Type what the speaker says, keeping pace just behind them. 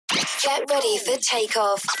Get ready for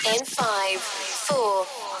takeoff in 5, 4,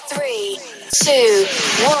 3, 2,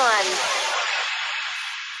 1.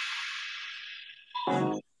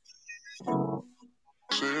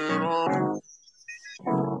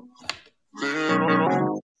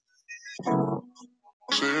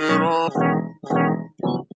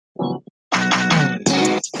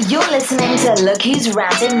 You're listening to Look Who's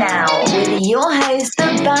Ranting Now with your host, the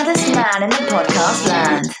baddest man in the podcast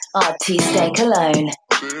land, Artiste Cologne.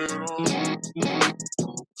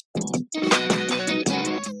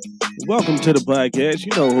 Welcome to the podcast.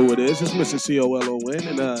 You know who it is. It's Mr. COLON.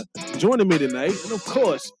 And joining me tonight, and of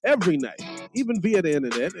course, every night, even via the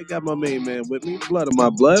internet, I got my main man with me, blood of my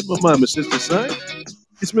blood, my mama, sister, son.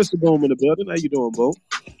 It's Mr. Boom in the building. How you doing, Boom?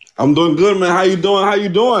 I'm doing good, man. How you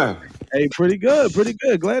doing? Hey, pretty good.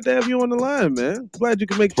 Glad to have you on the line, man. Glad you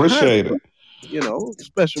can make time. Appreciate it. You know,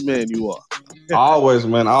 special man you are. Always,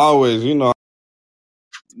 man. Always, you know.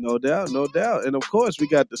 No doubt. And of course, we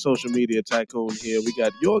got the social media tycoon here. We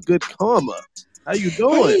got Your Good Karma. How you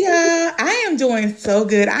doing? Hey, I am doing so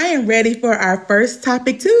good. I am ready for our First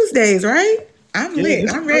Topic Tuesdays, right? I'm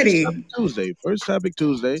lit. I'm ready. First Topic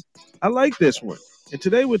Tuesday. I like this one. And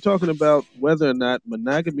today we're talking about whether or not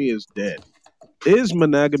monogamy is dead. Is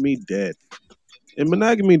monogamy dead? And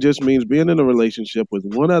monogamy just means being in a relationship with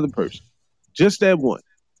one other person. Just that one.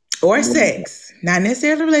 Or sex. Not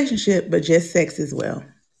necessarily a relationship, but just sex as well.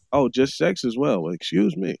 Oh, just sex as well. Well,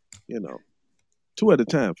 excuse me. You know, 2 at a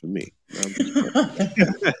time for me.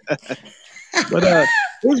 But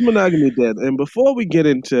is monogamy dead? And before we get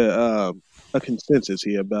into a consensus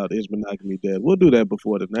here about is monogamy dead, we'll do that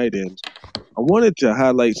before the night ends. I wanted to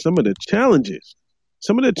highlight some of the challenges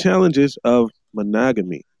of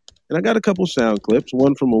monogamy. And I got a couple sound clips,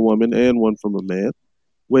 one from a woman and one from a man,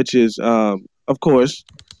 which is, of course,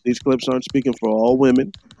 these clips aren't speaking for all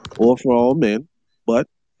women or for all men, but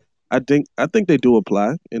I think they do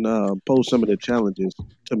apply and pose some of the challenges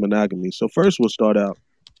to monogamy. So first, we'll start out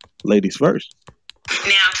ladies first.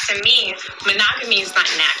 Now, to me, monogamy is not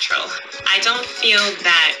natural. I don't feel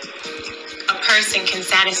that a person can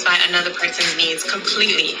satisfy another person's needs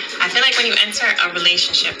completely. I feel like when you enter a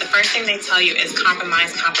relationship, the first thing they tell you is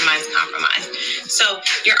compromise. So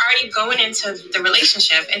you're already going into the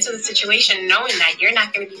relationship, into the situation, knowing that you're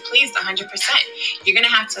not going to be pleased 100%. You're going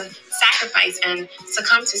to have to sacrifice and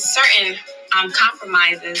succumb to certain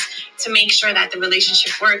compromises to make sure that the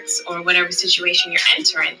relationship works or whatever situation you're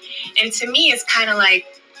entering. And to me, it's kind of like,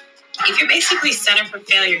 if you're basically set up for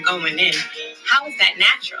failure going in, how is that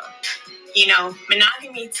natural? You know,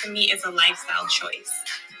 monogamy to me is a lifestyle choice,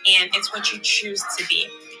 and it's what you choose to be.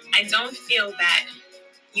 I don't feel that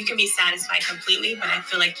you can be satisfied completely, but I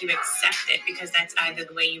feel like you accept it because that's either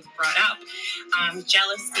the way you've brought up,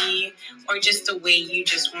 jealousy, or just the way you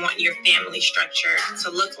just want your family structure to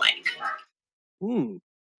look like.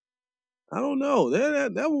 I don't know.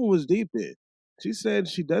 That one was deep there. She said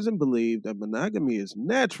she doesn't believe that monogamy is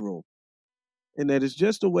natural and that it's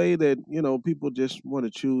just a way that, you know, people just want to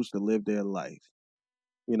choose to live their life,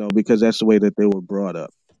 you know, because that's the way that they were brought up.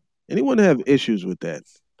 Anyone have issues with that?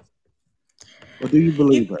 Or do you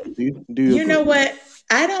believe her? Do you You agree? know what?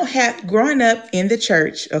 I don't have, growing up in the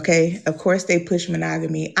church, okay, of course they push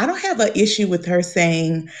monogamy. I don't have an issue with her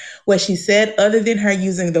saying what she said other than her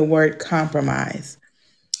using the word compromise.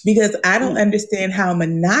 Because I don't understand how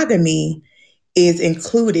monogamy is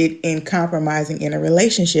included in compromising in a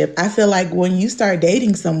relationship. I feel like when you start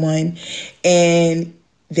dating someone and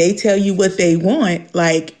they tell you what they want,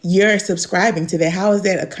 like you're subscribing to that. How is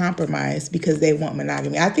that a compromise because they want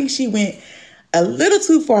monogamy? I think she went a little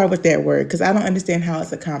too far with that word because I don't understand how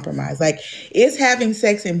it's a compromise. Like, is having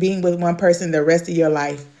sex and being with one person the rest of your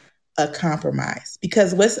life a compromise?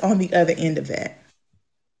 Because what's on the other end of that?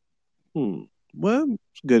 Well,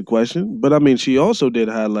 it's a good question. But I mean, she also did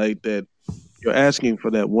highlight that you're asking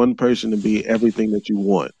for that one person to be everything that you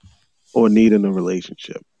want or need in a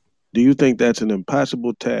relationship. Do you think that's an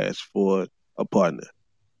impossible task for a partner?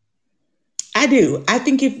 I do. I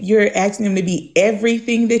think if you're asking them to be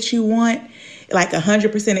everything that you want, like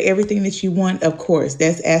 100% of everything that you want, of course,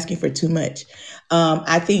 that's asking for too much.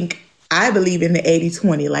 I believe in the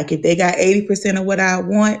 80-20. Like if they got 80% of what I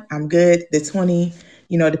want, I'm good. The 20,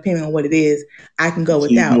 you know, depending on what it is, I can go So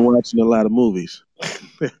you've without. been watching a lot of movies.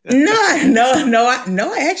 No,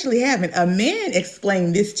 I actually haven't. A man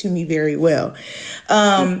explained this to me very well.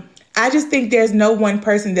 I just think there's no one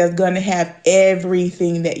person that's going to have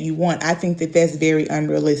everything that you want. I think that that's very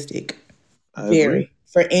unrealistic. I agree.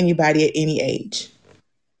 For anybody at any age.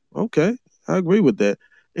 Okay, I agree with that.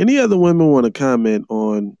 Any other women want to comment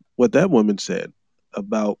on what that woman said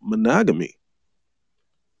about monogamy?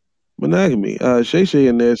 Monogamy. Shay Shay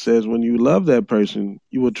in there says when you love that person,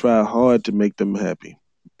 you will try hard to make them happy.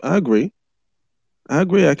 I agree. I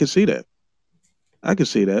agree. I can see that. I can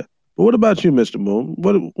see that. But what about you, Mr. Moon?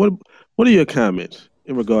 What are your comments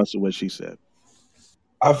in regards to what she said?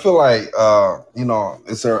 I feel like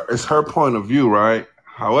it's her point of view, right?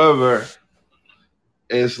 However,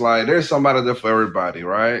 it's like there's somebody there for everybody,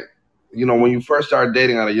 right? When you first start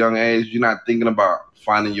dating at a young age, you're not thinking about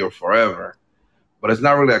finding your forever, but it's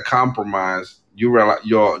not really a compromise. You realize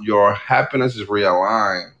your happiness is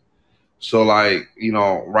realigned. So, like,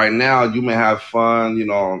 right now you may have fun,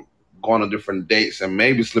 going on different dates and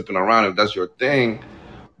maybe slipping around if that's your thing.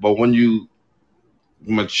 But when you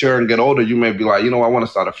mature and get older, you may be like, I want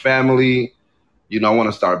to start a family. I want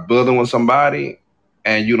to start building with somebody.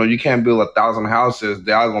 And, you can't build 1,000 houses.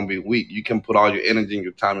 They're all going to be weak. You can put all your energy and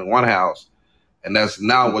your time in one house. And that's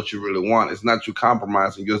not what you really want. It's not you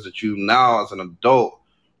compromising. Just that you now, as an adult,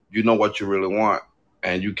 you know what you really want.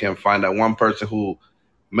 And you can find that one person who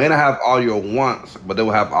may not have all your wants, but they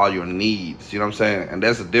will have all your needs. You know what I'm saying? And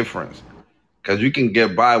that's the difference. Because you can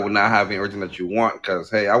get by with not having everything that you want. Because,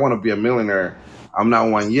 hey, I want to be a millionaire. I'm not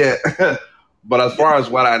one yet. But as far as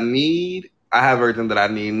what I need, I have everything that I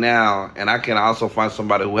need now. And I can also find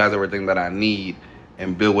somebody who has everything that I need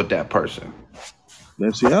and build with that person.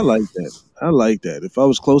 Now, see, I like that. I like that. If I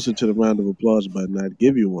was closer to the round of applause button, I'd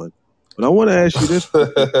give you one. But I want to ask you this: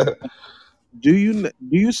 do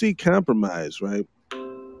you see compromise, right?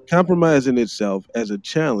 Compromise in itself as a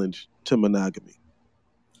challenge to monogamy?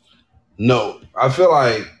 No, I feel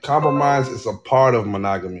like compromise is a part of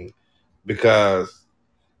monogamy because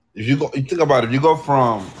you think about it, you go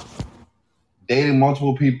from dating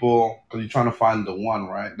multiple people because you're trying to find the one,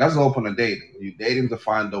 right? That's the whole point of dating. You're dating to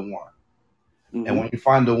find the one. And Hmm. when you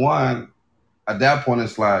find the one, at that point,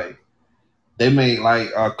 it's like they may, like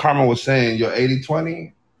Carmen was saying, you're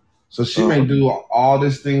 80/20. So she may Uh-huh. do all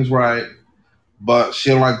these things right, but she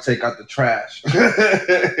don't like to take out the trash.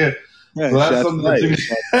 Yeah, So that's shots something that fired. you.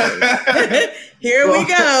 Shots fired. Here so, we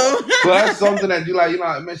go. so that's something that you like.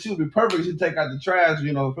 Man, she would be perfect. She'd take out the trash.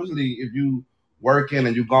 Especially if you working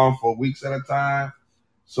and you gone for weeks at a time.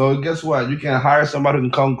 So guess what? You can hire somebody who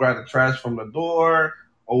can come grab the trash from the door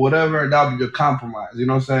or whatever. That'll be your compromise. You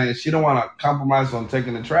know what I'm saying? If she don't want to compromise on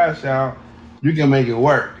taking the trash out, you can make it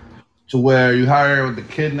work to where you hire the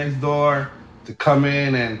kid next door to come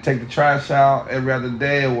in and take the trash out every other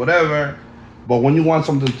day or whatever. But when you want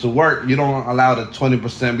something to work, you don't allow the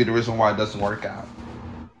 20% be the reason why it doesn't work out.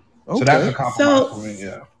 So that's a Okay. compromise for So, me.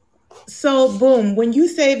 Yeah. so boom, when you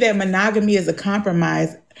say that monogamy is a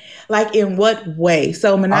compromise, like in what way?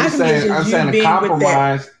 So I'm monogamy is saying just I'm you saying a being with that.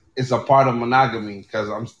 compromise is a part of monogamy because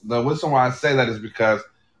the reason why I say that is because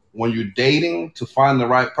when you're dating to find the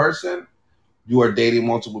right person, you are dating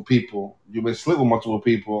multiple people. You've been sleeping with multiple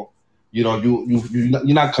people. You're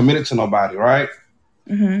not committed to nobody, right?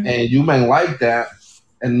 Hmm. And you may like that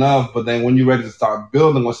enough, but then when you're ready to start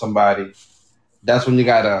building with somebody, that's when you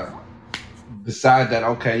gotta decide that,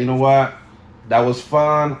 okay, you know what, that was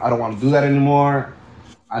fun. I don't want to do that anymore.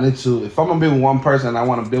 I need to, if I'm gonna be with one person, I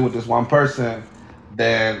want to build with this one person,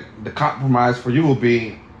 then the compromise for you will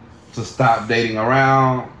be to stop dating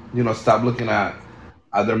around, stop looking at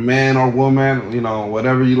other men or women,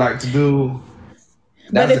 whatever you like to do.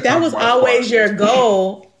 But That's the if that was compromise part. always your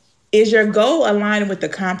goal, is your goal aligned with the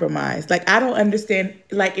compromise? Like, I don't understand.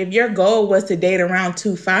 Like, if your goal was to date around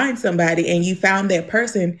to find somebody and you found that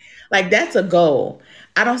person, like, that's a goal.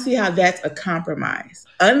 I don't see how that's a compromise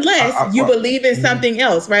unless you Well, believe in mhm. something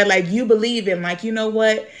else, right? Like, you believe in, like, you know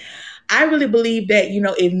what? I really believe that,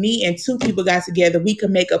 if me and two people got together, we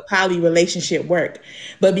could make a poly relationship work.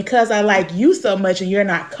 But because I like you so much and you're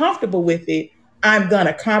not comfortable with it, I'm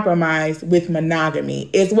gonna compromise with monogamy.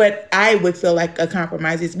 Is what I would feel like a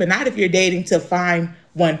compromise is, but not if you're dating to find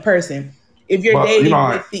one person. If you're But dating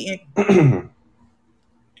with the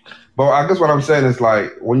but I guess what I'm saying is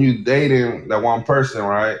like when you dating that one person,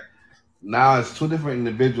 right? Now it's two different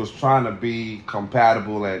individuals trying to be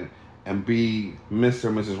compatible and be Mr.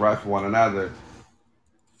 and Mrs. Right for one another.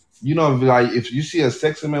 If you see a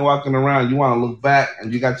sexy man walking around, you want to look back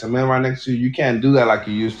and you got your man right next to you. You can't do that like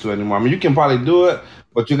you used to anymore. I mean, you can probably do it,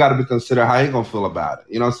 but you got to be consider how he gonna feel about it.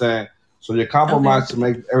 You know what I'm saying? So your okay. compromise to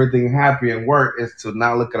make everything happy and work is to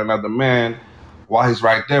not look at another man while he's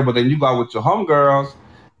right there. But then you go out with your homegirls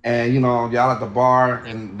and y'all at the bar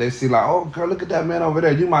and they see like, oh girl, look at that man over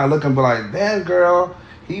there. You might look and be like, damn girl,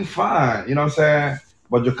 he fine. You know what I'm saying?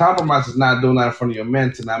 But your compromise is not doing that in front of your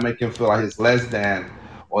men to not make him feel like he's less than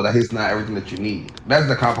or that he's not everything that you need. That's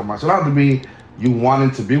the compromise. So it don't have to be you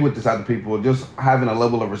wanting to be with this other people, just having a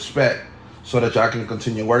level of respect so that y'all can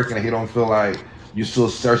continue working and he don't feel like you're still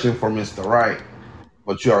searching for Mr. Right,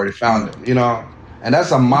 but you already found Mm. him, and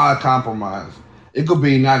that's a mild compromise. It could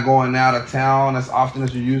be not going out of town as often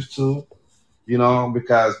as you used to,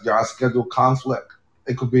 because your schedule conflict.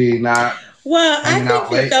 It could be not Well, hanging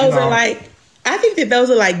out late, I think that those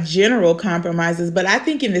are like general compromises, but I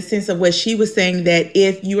think in the sense of what she was saying, that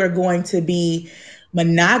if you are going to be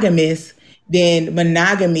monogamous, then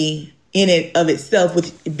monogamy in it of itself,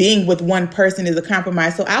 with being with one person, is a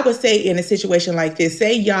compromise. So I would say in a situation like this,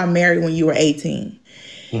 say y'all married when you were 18,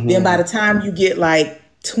 then by hmm the time you get like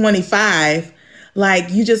 25, like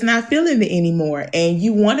you just not feeling it anymore, and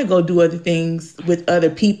you want to go do other things with other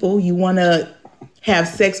people, you want to have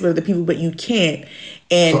sex with other people, but you can't. So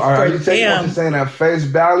And are for you taking what she's them, saying at face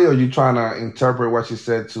value, or you trying to interpret what she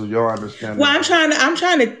said to your understanding? well, I'm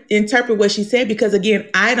trying to interpret what she said, because again,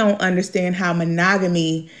 I don't understand how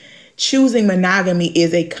choosing monogamy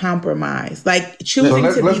is a compromise. Like So choosing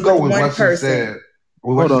to let's be go with with one what she person. said.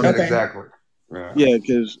 With what Hold she on. said Okay. exactly. Yeah. Yeah,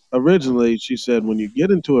 because originally she said when you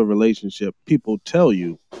get into a relationship, people tell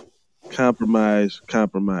you compromise,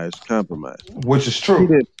 compromise, compromise. Which is She true.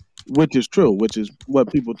 did, which is true, which is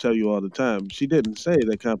what people tell you all the time. She didn't say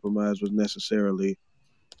that compromise was necessarily,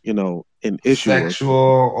 an issue or something.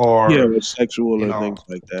 Sexual Yeah, or or sexual you or know. things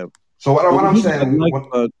like that. So what, But what we I'm do got saying,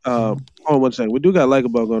 Likebug. Hold on one second. We do got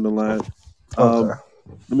Likebug on the line. okay. Um,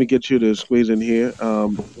 let me get you to squeeze in here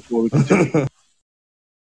before we continue.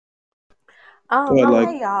 Go ahead, like,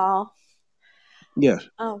 Hey y'all. yes.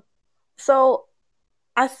 So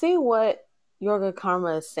I see what Yoga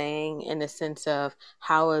Karma is saying in the sense of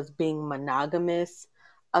how is being monogamous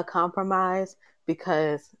a compromise,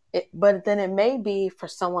 but then it may be for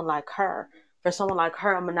someone like her. For someone like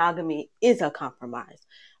her, monogamy is a compromise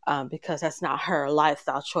because that's not her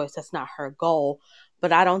lifestyle choice. That's not her goal.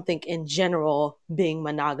 But I don't think in general being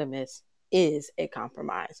monogamous is a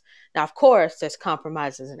compromise. Now, of course, there's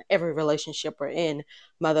compromises in every relationship we're in: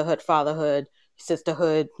 motherhood, fatherhood,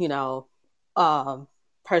 sisterhood,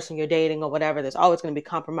 person you're dating or whatever. There's always going to be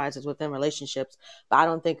compromises within relationships, but I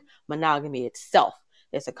don't think monogamy itself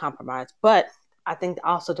is a compromise. But I think it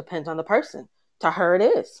also depends on the person. To her it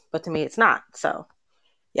is, but to me it's not. So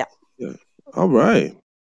yeah. Yeah. All right.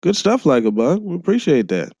 Good stuff, Likebug. We appreciate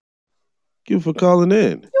that. Thank you for calling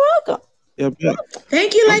in. You're welcome. Yep, yeah.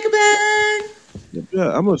 Thank you, I'm, like a bug. yep,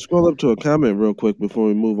 yeah. I'm gonna scroll up to a comment real quick before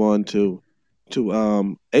we move on to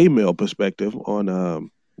a male perspective on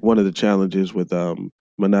one of the challenges with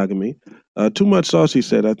monogamy. Too much saucy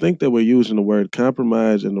said, I think that we're using the word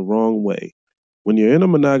compromise in the wrong way. When you're in a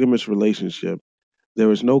monogamous relationship, there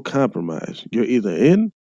is no compromise. You're either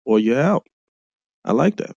in or you're out. I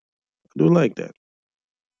like that. I do like that.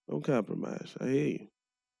 No compromise. I hear you.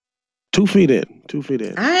 2 feet in. 2 feet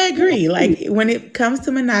in. I agree. Like when it comes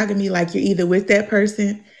to monogamy, like you're either with that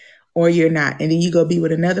person or you're not, and then you go be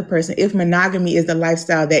with another person if monogamy is the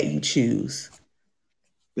lifestyle that you choose.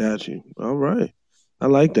 Got you. All right. I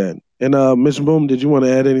like that. And Miss Boom, did you want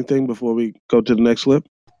to add anything before we go to the next clip?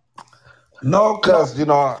 No, because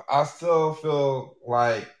I still feel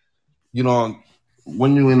like you know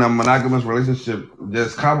when you're in a monogamous relationship,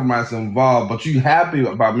 there's compromise involved, but you happy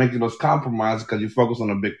about making those compromises because you focus on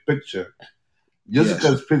the big picture. Just Yes.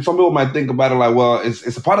 because some people might think about it like, well,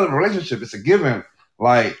 it's a part of the relationship. It's a given.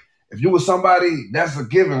 Like if you with somebody, that's a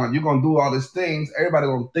given. Like you're gonna do all these things. Everybody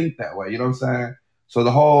gonna think that way. You know what I'm saying? So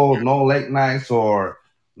the whole no late nights or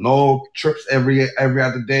no trips every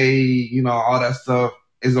other day, all that stuff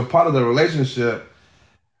is a part of the relationship.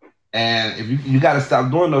 And if you got to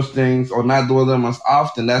stop doing those things or not doing them as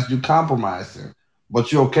often, that's you compromising.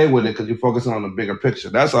 But you're okay with it because you're focusing on the bigger picture.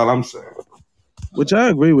 That's all I'm saying. Which I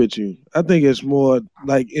agree with you. I think it's more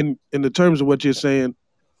like in the terms of what you're saying,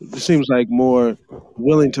 it seems like more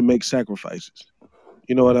willing to make sacrifices.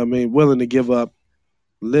 You know what I mean? Willing to give up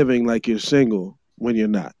living like you're single when you're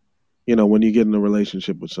not. When you get in a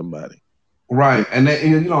relationship with somebody. Right. And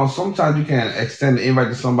then, sometimes you can extend the invite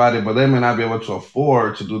to somebody, but they may not be able to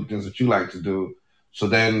afford to do the things that you like to do. So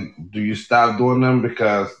then do you stop doing them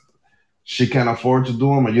because she can't afford to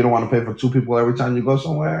do them and you don't want to pay for two people every time you go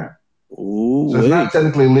somewhere? Ooh, So it's wait. not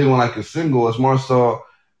technically living like you're single. It's more so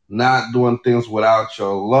not doing things without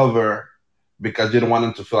your lover because you don't want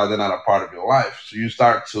them to feel like they're not a part of your life. So you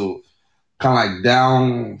start to kind of like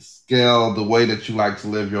downscale the way that you like to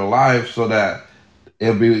live your life so that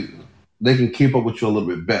they can keep up with you a little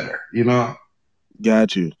bit better,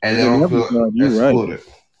 Got you. and And they in don't that feel regard, you're right. excluded.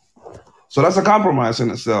 So that's a compromise in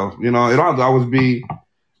itself. It don't have to always be,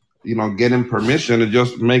 getting permission. It's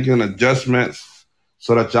just making adjustments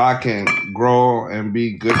so that y'all can grow and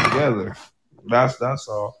be good together. That's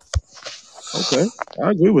all. Okay. I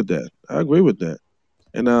agree with that.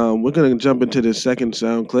 And we're going to jump into the second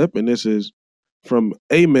sound clip, and this is from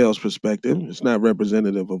a male's perspective. It's not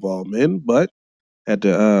representative of all men, but had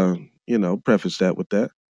to, preface that with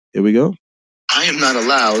that. Here we go. I am not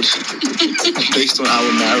allowed, based on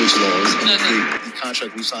our marriage laws and the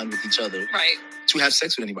contract we signed with each other, right, to have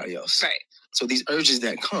sex with anybody else. Right. So these urges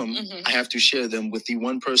that come, I have to share them with the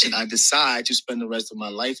one person I decide to spend the rest of my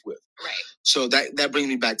life with. Right. So that brings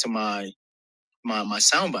me back to my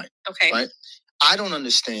soundbite. Okay. Right. I don't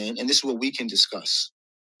understand, and this is what we can discuss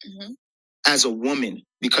as a woman,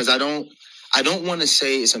 because I don't want to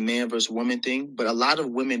say it's a man versus woman thing, but a lot of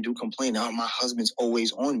women do complain, oh, my husband's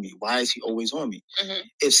always on me. Why is he always on me?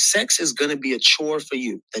 If sex is going to be a chore for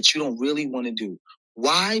you that you don't really want to do,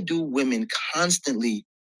 why do women constantly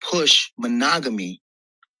push monogamy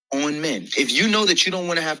on men? If you know that you don't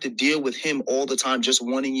want to have to deal with him all the time just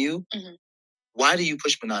wanting you, why do you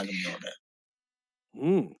push monogamy on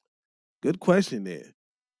that? Good question there.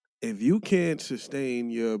 If you can't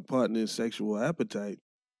sustain your partner's sexual appetite,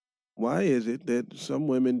 why is it that some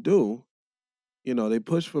women do? They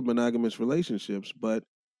push for monogamous relationships, but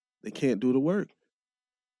they can't do the work.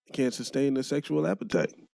 They can't sustain their sexual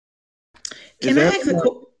appetite. Can I ask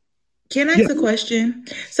a question?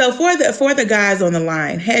 So for the guys on the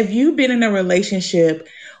line, have you been in a relationship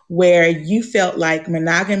where you felt like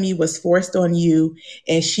monogamy was forced on you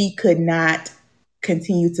and she could not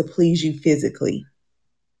continue to please you physically?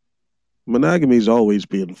 Monogamy is always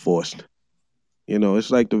being forced.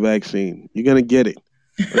 It's like the vaccine. You're going to get it.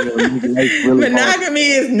 Really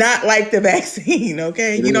monogamy is not like the vaccine,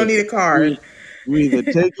 okay? You don't need a card. You either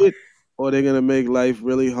take it or they're going to make life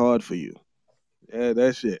really hard for you. Yeah,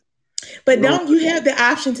 that's it. But don't you have the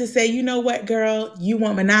option to say, you know what, girl, you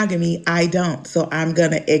want monogamy, I don't, so I'm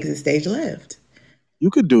going to exit stage left. You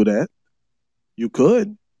could do that. You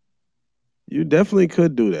could. You definitely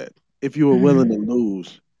could do that if you were willing to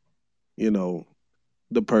lose,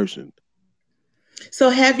 the person. So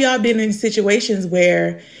have y'all been in situations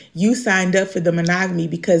where you signed up for the monogamy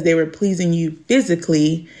because they were pleasing you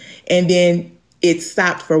physically and then it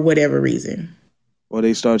stopped for whatever reason? Or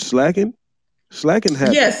they start slacking? Slacking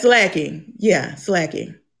happens. Yeah, slacking. Yeah,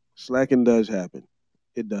 slacking. Slacking does happen.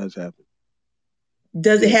 It does happen.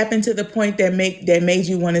 Does it happen to the point that made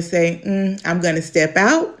you want to say, I'm going to step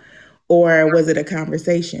out? Or was it a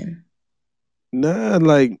conversation? Nah,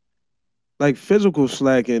 like physical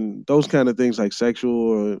slacking, those kind of things like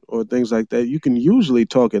sexual or things like that, you can usually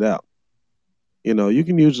talk it out. You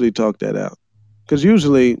can usually talk that out. Because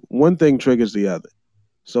usually one thing triggers the other.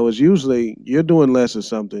 So it's usually you're doing less of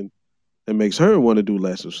something that makes her want to do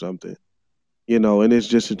less of something. And it's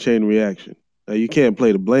just a chain reaction. Now, you can't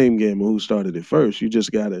play the blame game of who started it first. You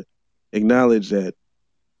just got to acknowledge that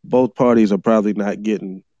both parties are probably not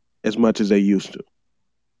getting as much as they used to.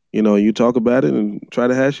 You talk about it and try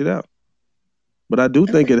to hash it out. But I do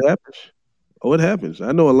think it happens. Oh, it happens.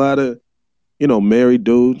 I know a lot of, married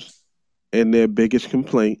dudes, and their biggest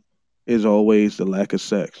complaint is always the lack of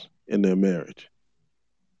sex in their marriage.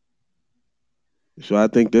 So I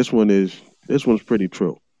think this one's pretty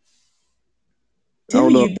true. Do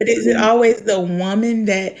you? But is it always the woman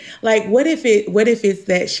that, like, what if it's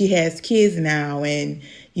that she has kids now and,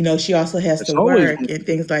 she also has to work and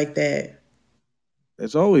things like that?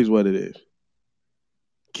 That's always what it is.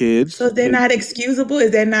 Kids. So they're not excusable?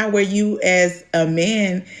 Is that not where you as a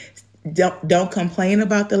man don't complain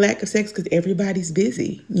about the lack of sex because everybody's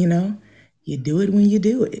busy, You do it when you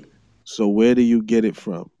do it. So where do you get it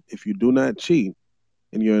from? If you do not cheat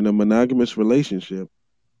and you're in a monogamous relationship,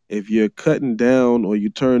 if you're cutting down or you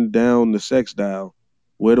turn down the sex dial,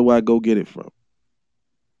 where do I go get it from?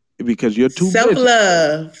 Because you're too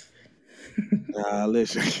self-love. Nah,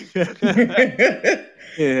 listen.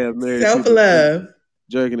 Self-love.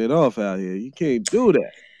 Jerking it off out here. You can't do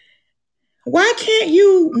that. Why can't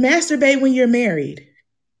you masturbate when you're married?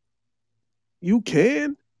 You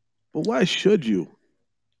can, but why should you?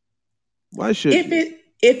 Why should you?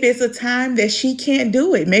 If it's a time that she can't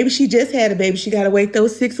do it, maybe she just had a baby, she got to wait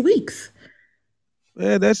those 6 weeks.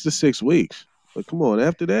 Yeah, that's the 6 weeks. But come on,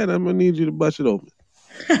 after that, I'm gonna need you to bust it open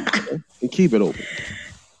and keep it open.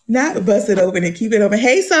 Not bust it open and keep it open.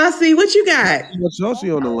 Hey, Saucy, what you got?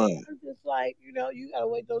 Saucy on the line. Just like, you gotta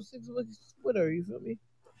wait those 6 weeks with her. You feel me?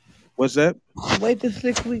 What's that? Wait the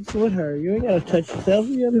 6 weeks with her. You ain't gotta touch yourself.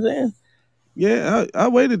 You know what I'm saying? Yeah, I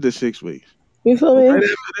waited the 6 weeks. You feel me? Right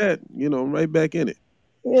after that, right back in it.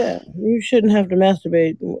 Yeah, you shouldn't have to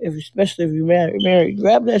masturbate, especially if you're married.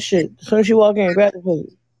 Grab that shit. As soon as you walk in, grab the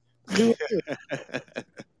pussy. Do it.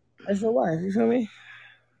 That's your wife. You feel me?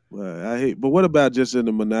 Well, but what about just in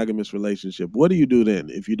a monogamous relationship? What do you do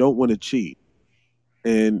then if you don't want to cheat?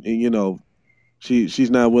 And She's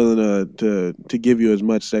not willing to give you as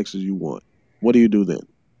much sex as you want. What do you do then?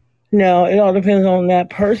 Now it all depends on that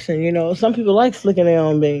person. Some people like flicking their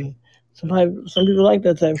own bean. Some people like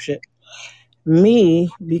that type of shit. Me,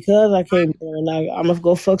 because I came there and I'm gonna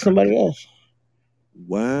go fuck somebody else.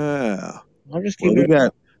 Wow. I'm just Well, keeping we it.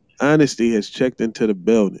 got Honesty has checked into the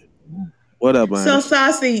building. What up, So, Honesty?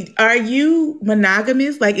 Saucy, are you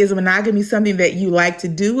monogamous? Like, is monogamy something that you like to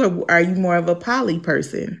do, or are you more of a poly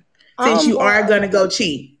person? Since I'm you are more. going to go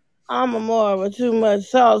cheat. I'm a more of a too much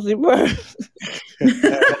saucy person.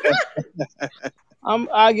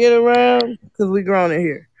 I get around because we grown in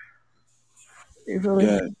here. You feel me?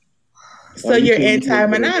 Yeah. So You you're say you want better.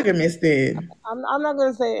 anti-monogamous then? I'm not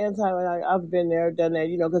gonna say anti. I've been there, done that.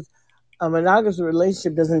 Because a monogamous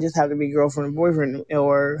relationship doesn't just have to be girlfriend and boyfriend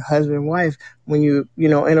or husband and wife. When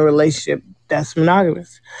in a relationship, that's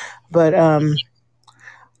monogamous. But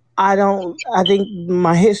I don't. I think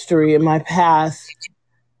my history and my past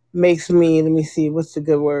makes me. Let me see. What's the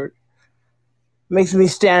good word? Makes me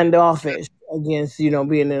standoffish against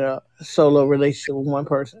being in a solo relationship with one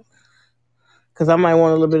person. Because I might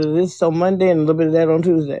want a little bit of this on Monday and a little bit of that on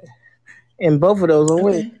Tuesday, and both of those on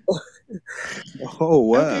Wednesday. Okay. Oh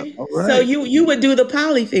wow. Okay. All So right. you would do the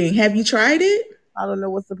poly thing. Have you tried it? I don't know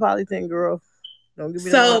what's the poly thing, girl. Don't give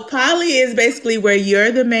me that. So poly is basically where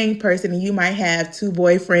you're the main person and you might have two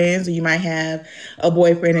boyfriends or you might have a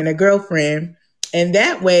boyfriend and a girlfriend. And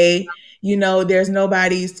that way, there's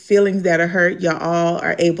nobody's feelings that are hurt. Y'all all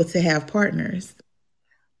are able to have partners.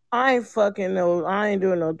 I ain't fucking no. I ain't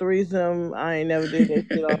doing no threesome. I ain't never did that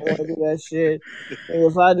shit. I don't want to do that shit.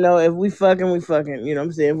 And if we fucking, we fucking. You know what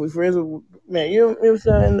I'm saying? If we friends with man, you know what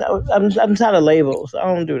I'm saying? I'm tired of labels. I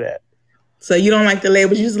don't do that. So you don't like the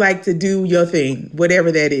labels, you just like to do your thing,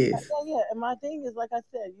 whatever that is. Yeah. And my thing is, like I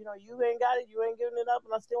said, you ain't got it. You ain't giving it up,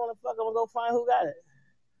 and I still want to fuck. I'm gonna go find who got it.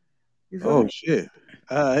 You feel Oh me? shit.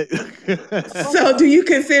 All right. So do you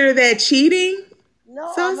consider that cheating,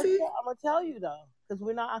 No, Saucy? I'm gonna tell you though, because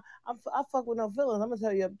we're not. I fuck with no feelings. I'm gonna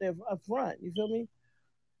tell you up there up front. You feel me?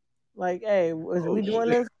 Like, hey, is Oh we doing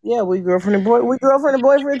shit. this? Yeah, we girlfriend and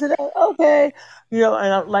boyfriend today. Okay,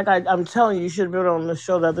 and I'm telling you, you should have been on the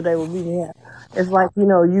show the other day with me. Yeah, it's like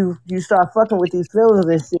you start fucking with these feelings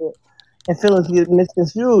and shit, and feelings get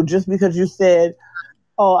misconstrued just because you said,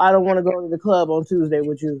 "Oh, I don't want to go to the club on Tuesday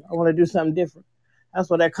with you. I want to do something different." That's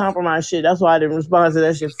why that compromise shit. That's why I didn't respond to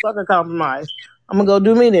that shit. Fuck a compromise. I'm gonna go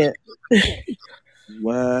do me then.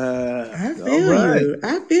 Wow. I All feel right. you.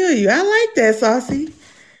 I feel you. I like that, Saucy.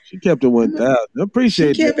 She kept it 1,000. She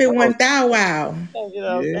Appreciate that. kept it Oh, 1,000. Wow. Thank you,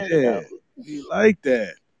 though. Thank you, yeah. though. You like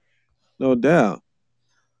that. No doubt.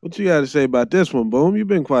 What you got to say about this one, Boom? You've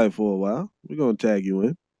been quiet for a while. We're going to tag you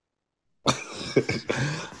in.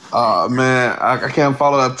 Oh man, I can't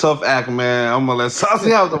follow that tough act, man. I'm gonna let Saucy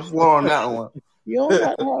have the floor on that one. You don't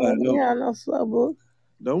got to Uh, have don't, no slow book.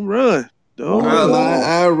 don't run. Don't Girl, no,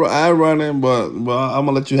 run. I running, but I'm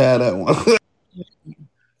gonna let you have that one.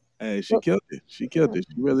 Hey, she killed it. She killed it.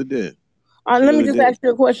 She really did. She Let me really just did. ask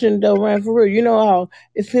you a question, though, Ryan, for real. You know how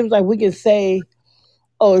it seems like we can say,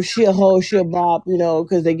 "Oh, she a hoe, she a bop,"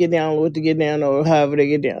 because they get down with the get down or however they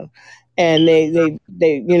get down, and they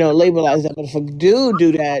labelize that. But if a dude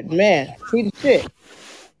do that, man, he the shit.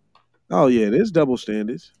 Oh, yeah, there's double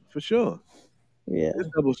standards for sure. Yeah, There's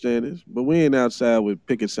double standards, but we ain't outside with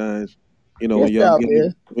picket signs. yes, y'all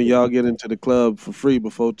is. When y'all get into the club for free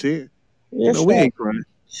before 10, Yes, we y'all. ain't crying.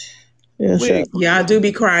 Yes, We y'all. ain't Y'all crying. do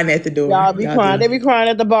be crying at the door. Y'all be Y'all crying. do. They be crying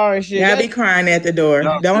at the bar and shit. Y'all be crying at the door.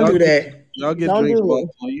 Y'all, Don't y'all do get that. y'all get Don't drinks do bought me.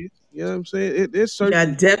 for you. You know what I'm saying? There's Y'all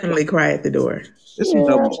certain definitely cry at the door. there's some Yeah,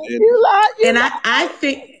 double you standards. lie. You And lie. I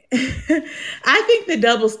think I think the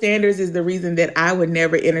double standards is the reason that I would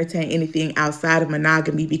never entertain anything outside of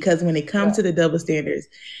monogamy, because when it comes to the double standards,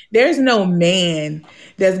 there's no man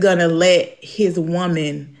that's gonna let his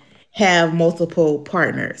woman have multiple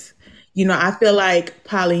partners. I feel like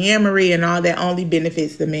polyamory and all that only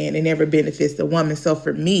benefits the man and never benefits the woman. So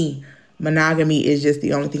for me, monogamy is just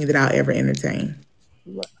the only thing that I'll ever entertain.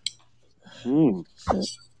 Mm.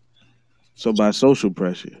 So by social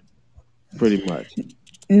pressure, pretty much.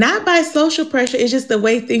 Not by social pressure, it's just the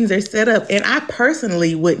way things are set up. And I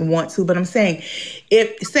personally wouldn't want to, but I'm saying,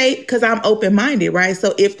 because I'm open minded, right?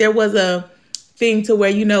 So if there was a thing to where,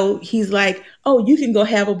 he's like, oh, you can go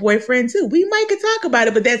have a boyfriend too, we might could talk about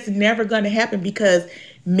it, but that's never going to happen because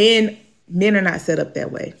men are not set up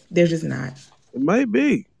that way. They're just not. It might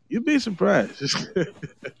be. You'd be surprised.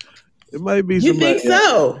 It might be You somebody think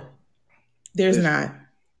so? There's listen, not.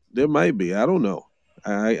 there might be. I don't know.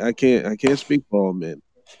 I can't speak for all men.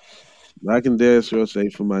 But I can dare sure say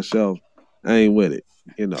for myself, I ain't with it.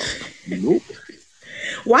 Nope.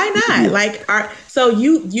 Why not? Like, so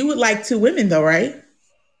you would like two women though, right?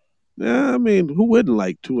 Yeah, I mean, who wouldn't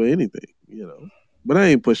like to or anything, But I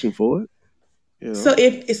ain't pushing for it, So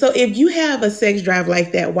if you have a sex drive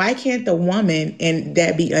like that, why can't the woman and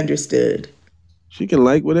that be understood? She can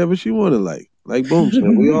like whatever she want to like. Like Boom said,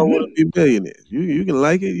 we all want to be millionaires. You can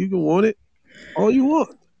like it, you can want it, all you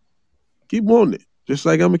want. Keep wanting it. Just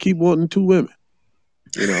like I'm gonna keep wanting two women.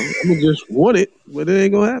 I'm gonna just want it, but it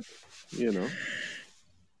ain't gonna happen.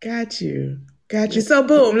 Got you. Got you. So,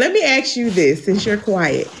 Boom, let me ask you this since you're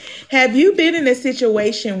quiet. Have you been in a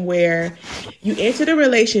situation where you entered a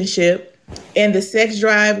relationship and the sex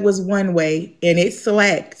drive was one way and it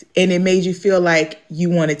slacked and it made you feel like you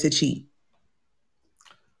wanted to cheat?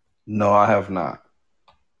 No, I have not.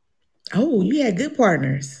 Oh, you had good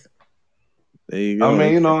partners. There you I go.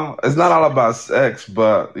 mean, it's not all about sex,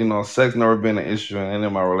 but sex never been an issue in any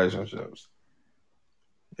of my relationships.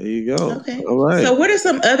 There you go. Okay. All right. So what are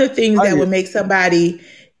some other things that would make somebody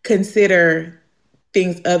consider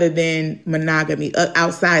things other than monogamy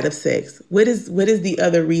outside of sex? What is the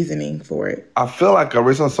other reasoning for it? I feel like a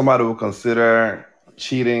reason somebody would consider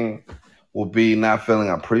cheating would be not feeling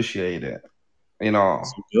appreciated, Good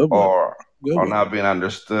one. or Good or one. not being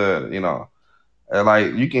understood, And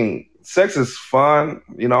like sex is fun,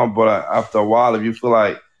 but after a while, if you feel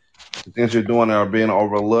like the things you're doing are being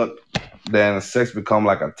overlooked, then sex become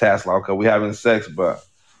like a task. Like, okay, we're having sex, but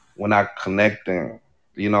we're not connecting.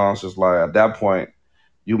 It's just like at that point,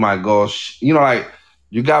 you might go, like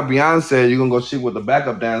you got Beyonce, you're gonna go cheat with the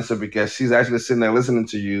backup dancer because she's actually sitting there listening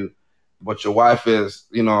to you, but your wife is,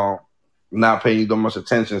 not paying you that much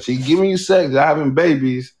attention. She's giving you sex, you're having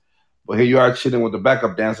babies, but here you are cheating with the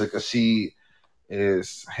backup dancer because she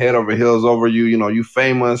is head over heels over you. You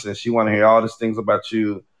famous, and she want to hear all these things about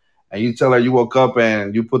you. And you tell her you woke up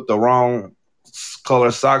and you put the wrong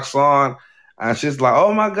color socks on, and she's like,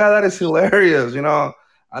 "Oh my god, that is hilarious!"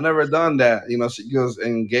 I never done that. She goes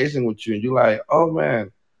engaging with you, and you're like, "Oh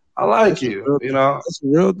man, I like That's a you." real, that's a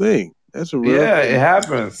real thing. That's a real Yeah, thing. it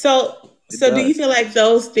happens. So It do does. you feel like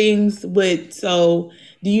those things do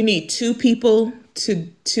you need two people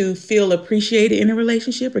to feel appreciated in a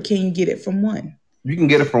relationship, or can you get it from one? You can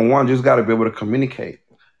get it from one. You just got to be able to communicate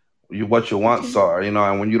what your wants Okay. are.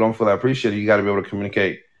 And when you don't feel appreciated, you got to be able to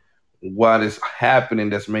communicate what is happening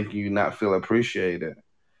that's making you not feel appreciated.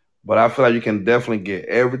 But I feel like you can definitely get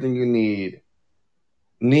everything you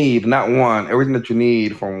need, not one, everything that you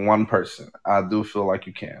need from one person. I do feel like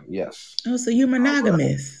you can. Yes. Oh, so you're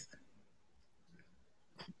monogamous.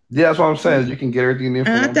 Yeah, that's what I'm saying. You can get everything you need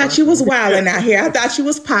from I one thought you person. was wilding out here. I thought you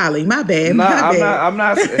was poly. My bad. No, My I'm bad. not.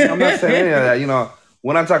 I'm not saying any of that.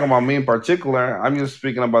 When I'm talking about me in particular, I'm just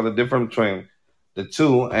speaking about the difference between the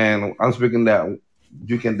two, and I'm speaking that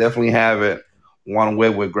you can definitely have it one way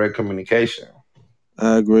with great communication.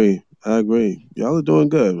 I agree. Y'all are doing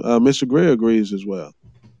good. Mr. Gray agrees as well.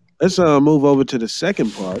 Let's move over to the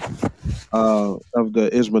second part of the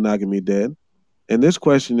Is Monogamy Dead? And this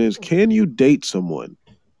question is, can you date someone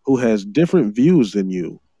who has different views than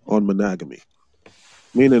you on monogamy?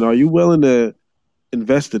 Meaning, are you willing to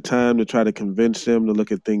invest the time to try to convince them to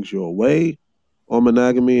look at things your way on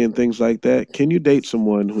monogamy and things like that? Can you date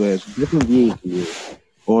someone who has different views than you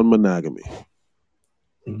on monogamy?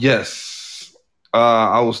 Yes.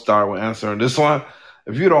 I will start with answering this one.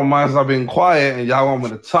 If you don't mind, stop being quiet and y'all want me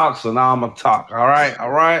to talk, so now I'm gonna talk. All right, all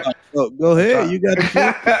right. Oh, go ahead. You got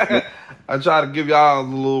the I try to give y'all a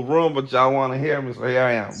little room, but y'all want to hear me, so here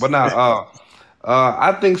I am. But now,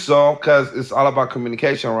 I think so because it's all about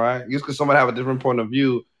communication, right? Just because somebody have a different point of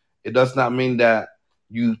view, it does not mean that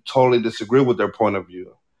you totally disagree with their point of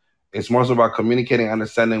view. It's more so about communicating,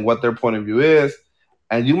 understanding what their point of view is,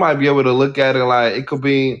 and you might be able to look at it like it could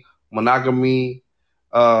be monogamy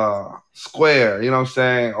square, you know what I'm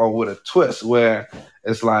saying, or with a twist where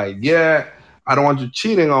it's like, yeah, I don't want you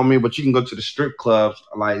cheating on me, but you can go to the strip clubs.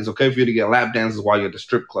 Like, it's okay for you to get lap dances while you're at the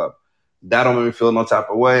strip club. That don't make me feel no type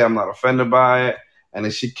of way. I'm not offended by it. And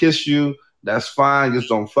if she kiss you, that's fine. Just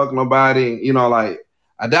don't fuck nobody. Like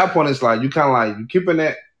at that point, it's like you kind of like you keeping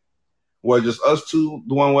it where just us two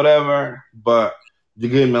doing whatever, but you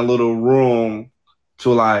give me a little room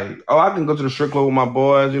to like, oh, I can go to the strip club with my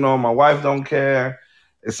boys. My wife don't care.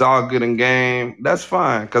 It's all good and game. That's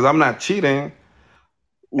fine because I'm not cheating,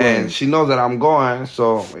 and she knows that I'm going.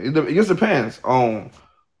 So it just depends on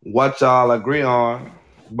what y'all agree on.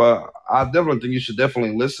 But I definitely think you should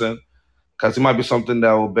definitely listen because it might be something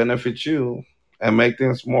that will benefit you and make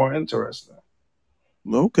things more interesting.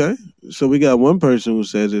 Okay. So we got one person who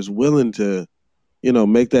says is willing to,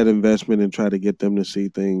 make that investment and try to get them to see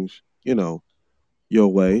things, your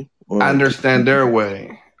way. I understand their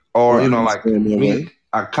way. or I like understand that meet way.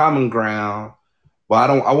 a common ground. But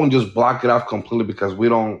I won't just block it off completely because we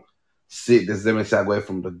don't see it the same exact way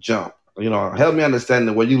from the jump. Help me understand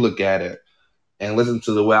the way you look at it and listen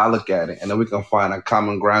to the way I look at it, and then we can find a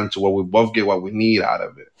common ground to where we both get what we need out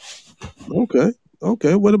of it.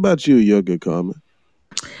 Okay. What about you, your good karma?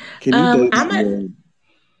 Can you date I'm a someone?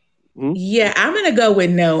 Hmm? Yeah, I'm gonna go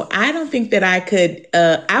with no. I don't think that I could.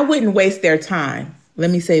 I wouldn't waste their time. Let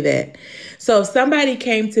me say that. So if somebody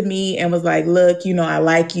came to me and was like, "Look, I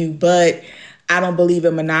like you, but I don't believe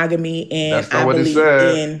in monogamy, and That's not I what he believe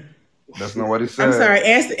said. in." That's not what he I'm said. sorry.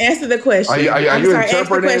 Answer the Are you question. are you, are I'm you sorry. Ask the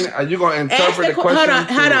interpreting? question. Are you going to Ask interpret the the hold question on.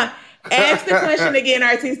 Hold to? on. Ask the question again,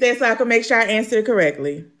 Artiste, so I can make sure I answer it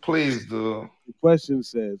correctly. Please do. The question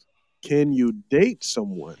says, can you date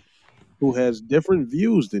someone who has different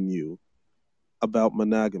views than you about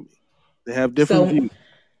monogamy? They have different So views.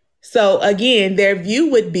 So again, their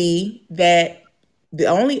view would be that the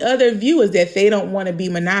only other view is that they don't want to be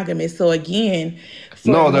monogamous. So again, for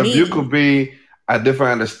No, the view me, could be a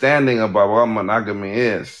different understanding about what monogamy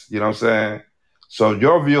is. You know what I'm saying? So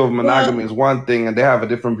your view of monogamy well, is one thing, and they have a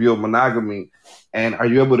different view of monogamy. And are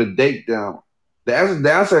you able to date them? The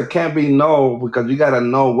answer can't be no because you got to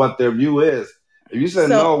know what their view is. If you say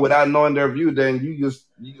no so without knowing their view, then you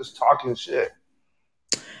just talking shit.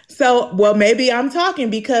 well, maybe I'm talking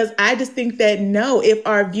because I just think that no, if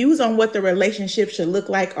our views on what the relationship should look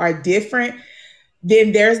like are different,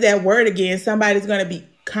 then there's that word again. Somebody's going to be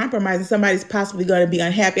compromising. Somebody's possibly going to be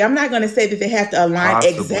unhappy. I'm not going to say that they have to align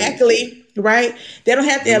Possibly, exactly, right? They don't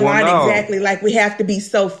have to you won't align know. exactly like we have to be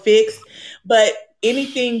so fixed. But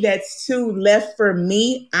anything that's too left for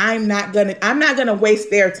me, I'm not gonna waste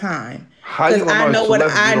their time How you because gonna know it's too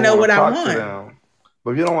left if you I don't know want what to I talk to want. them?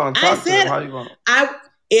 But if you don't want to I talk to them, said how you gonna? I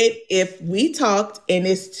if we talked and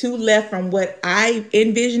it's too left from what I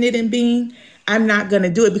envision it in being, I'm not gonna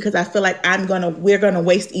do it because I feel like we're gonna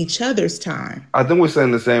waste each other's time. I think we're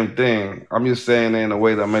saying the same thing. I'm just saying it in a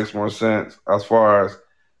way that makes more sense. As far as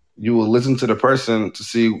you will listen to the person to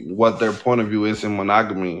see what their point of view is in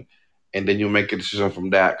monogamy, and then you make a decision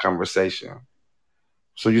from that conversation.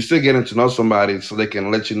 So you're still getting to know somebody, so they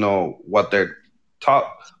can let you know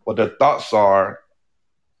thought, what their thoughts are,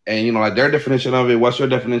 and like their definition of it. What's your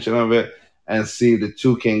definition of it? And see if the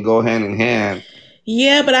two can go hand in hand.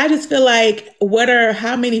 Yeah, but I just feel like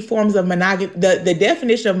how many forms of monogamy? The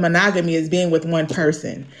definition of monogamy is being with one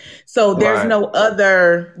person. So Right.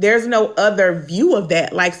 there's no other view of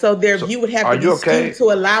that. Like, so their So view would have are to you be skewed okay? to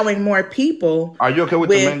allowing more people Are you okay with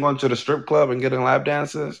the with men going to the strip club and getting lap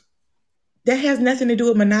dances? that has nothing to do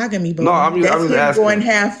with monogamy, No, boo. I'm That's just him going to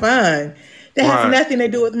asking. have fun. That has Right. nothing to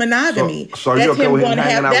do with So, monogamy. so are you That's okay him with him going to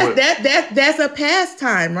hanging have out with? that's a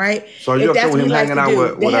pastime, right? So are you If okay that's with what he him likes hanging to out do.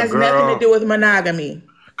 That with a has nothing to girl? do with monogamy.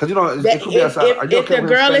 Because That it could be aside. Are you if okay the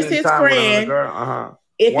with him girl is spending his time with another friend, girl?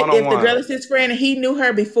 if One on if the girl one. is his friend and he knew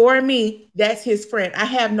her before me, that's his friend. I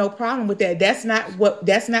have no problem with that. That's not what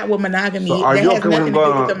So monogamy. are That you has okay with him nothing to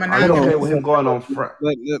going do with the on? Are you Hold on. okay monogamous. with him going on?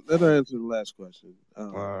 Let her answer the last question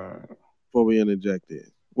Uh, before we interject in.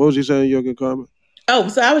 What was you saying, your good karma? Oh,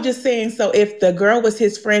 so I was just saying, so if the girl was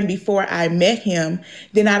his friend before I met him,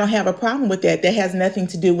 then I don't have a problem with that. That has nothing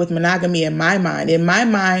to do with monogamy in my mind. In my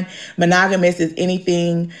mind, monogamous is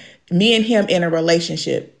anything me and him in a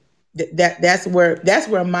relationship. That's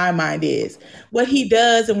where my mind is. What he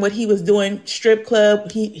does and what he was doing, strip club,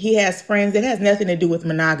 he has friends. That has nothing to do with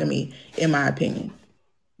monogamy, in my opinion.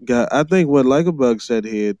 God, I think what Bug said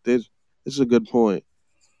here, this is a good point.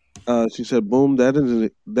 She said, "Boom, that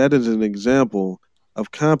is an example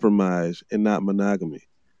of compromise and not monogamy.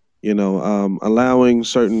 Allowing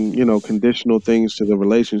certain conditional things to the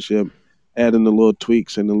relationship, adding the little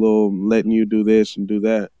tweaks and the little letting you do this and do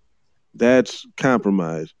that. That's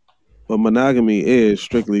compromise. But monogamy is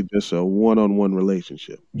strictly just a one-on-one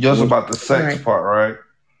relationship, just one about the sex Right. part, right?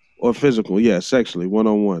 or physical, yeah, sexually,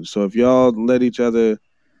 one-on-one. So if y'all let each other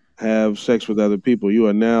have sex with other people, you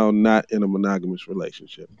are now not in a monogamous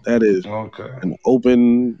relationship. That is Okay. an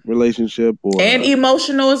open relationship And or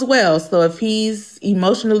emotional as well. So if he's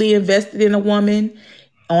emotionally invested in a woman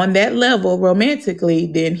on that level romantically,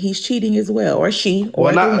 then he's cheating as well, or she, Well,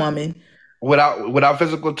 or the not woman. without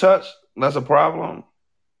physical touch. That's a problem.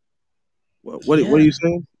 what are you Yeah.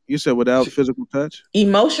 saying? You said without She, physical touch? she's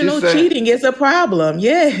Emotional saying. cheating is a problem.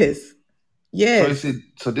 Yes. So you Yes. see,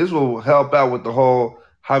 so this will help out with the whole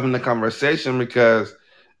having the conversation because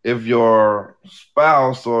if your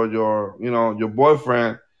spouse or your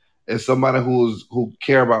boyfriend is somebody who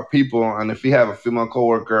care about people, and if he have a female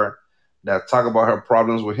coworker that talk about her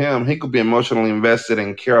problems with him, he could be emotionally invested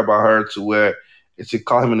and care about her to where if she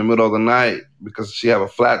call him in the middle of the night because she have a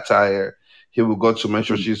flat tire, he will go to make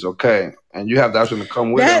sure she's okay, and you have the option to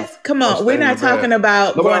come with him Come or on. We're stay in the not talking bed.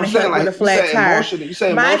 about No, but going I'm to saying help with like a flat tire. you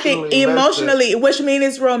say My thing, emotionally invested. emotionally, which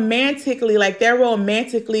means romantically, like they're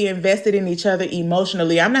romantically invested in each other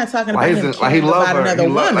emotionally. I'm not talking Like about he's him like he caring love about her. another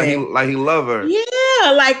woman. He love her.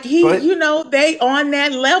 Yeah, like So it, they on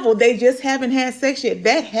that level. They just haven't had sex yet.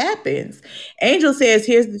 That happens. Angel says,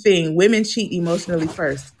 here's the thing: women cheat emotionally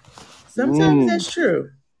first. Sometimes Mm, that's true.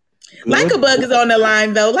 Like good. a bug is on the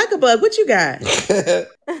line though. Like a bug, what you got?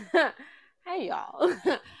 Hey y'all.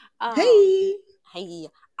 um, Hey. hey,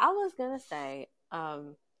 I was gonna say,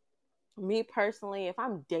 me personally, if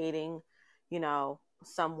I'm dating,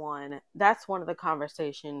 someone, that's one of the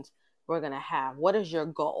conversations we're gonna have. What is your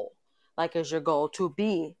goal? Like, is your goal to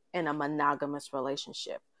be in a monogamous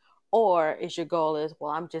relationship? Or is your goal is,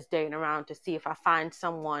 well, I'm just dating around to see if I find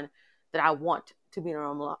someone that I want to be in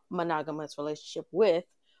a monogamous relationship with,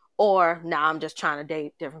 or now I'm just trying to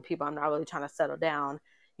date different people. I'm not really trying to settle down,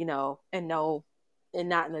 and no, and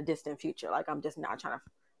not in the distant future. Like, I'm just not trying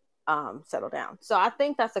to settle down. So I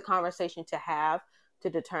think that's a conversation to have to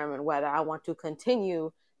determine whether I want to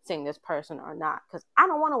continue seeing this person or not. Because I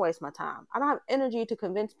don't want to waste my time. I don't have energy to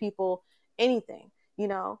convince people anything.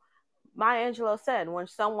 Maya Angelou said, when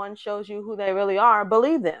someone shows you who they really are,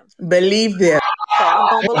 believe them. Believe them. So I'm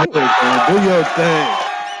going to believe them. Do your thing.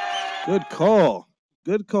 Good call.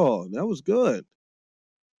 Good call. That was good.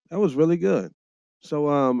 That was really good. So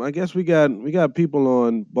I guess we got people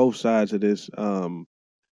on both sides of this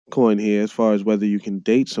coin here as far as whether you can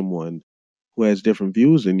date someone who has different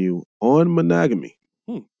views than you on monogamy.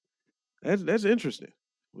 Hmm. That's interesting.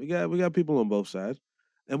 We got people on both sides.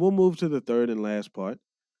 And we'll move to the third and last part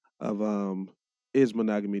of is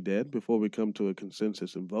monogamy dead before we come to a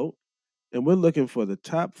consensus and vote. And we're looking for the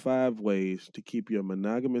top 5 ways to keep your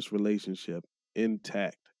monogamous relationship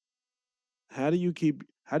intact. How do you keep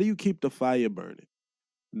the fire burning?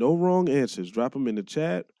 No wrong answers. Drop them in the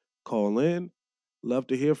chat. Call in. Love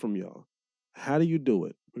to hear from y'all. How do you do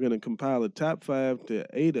it? We're gonna compile a top 5 to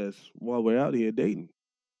aid us while we're out here dating.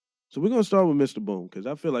 So we're gonna start with Mr. Boom because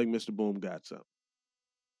I feel like Mr. Boom got something.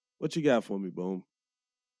 What you got for me, Boom?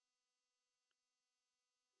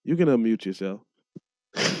 You can unmute yourself.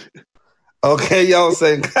 Okay, y'all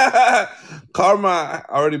saying karma. I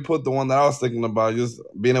already put the one that I was thinking about, just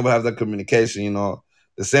being able to have that communication.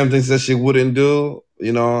 The same things that she wouldn't do.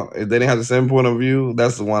 If they didn't have the same point of view,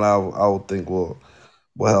 that's the one I would think will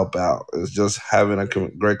help out. It's just having a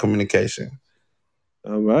great communication.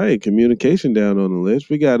 All right, communication down on the list.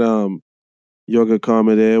 We got Yoga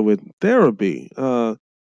Karma there with therapy.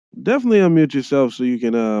 Definitely unmute yourself so you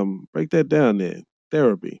can break that down there.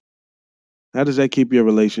 Therapy. How does that keep your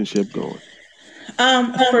relationship going?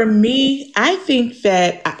 For me, I think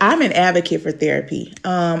that I'm an advocate for therapy.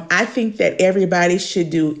 I think that everybody should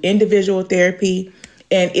do individual therapy.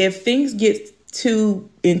 And if things get too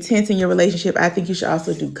intense in your relationship, I think you should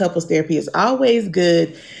also do couples therapy. It's always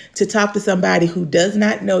good to talk to somebody who does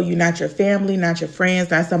not know you, not your family, not your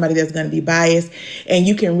friends, not somebody that's going to be biased, and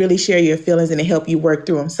you can really share your feelings and help you work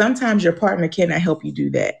through them. Sometimes your partner cannot help you do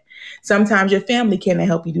that. Sometimes your family cannot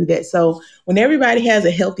help you do that. So when everybody has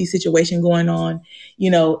a healthy situation going on,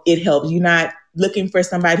 it helps. You're not looking for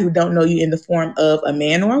somebody who don't know you in the form of a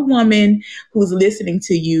man or a woman who's listening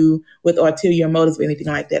to you with ulterior motives or anything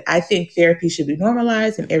like that. I think therapy should be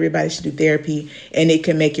normalized and everybody should do therapy, and it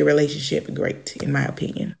can make your relationship great, in my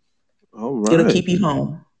opinion. All It'll right. keep you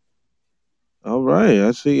home. All right.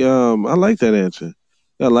 I see. I like that answer.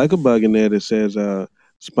 I like a bug in there that says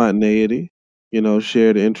spontaneity,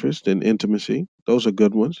 shared interest and intimacy. Those are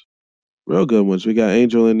good ones. Real good ones. We got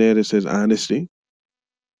Angel in there that says honesty.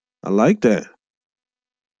 I like that.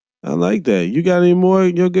 I like that. You got any more?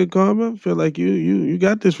 Your good karma. Feel like you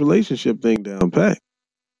got this relationship thing down pat.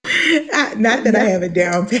 Not that I have it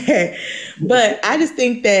down pat, but I just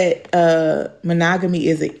think that monogamy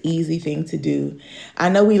is an easy thing to do. I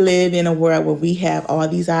know we live in a world where we have all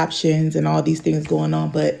these options and all these things going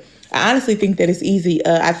on, but I honestly think that it's easy.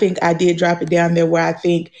 I think I did drop it down there where I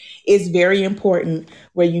think it's very important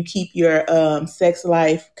where you keep your sex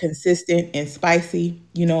life consistent and spicy.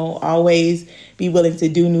 Always be willing to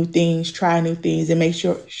do new things, try new things, and make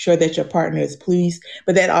sure that your partner is pleased.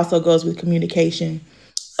 But that also goes with communication.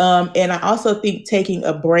 And I also think taking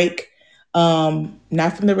a break,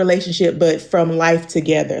 not from the relationship, but from life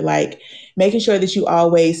together, like making sure that you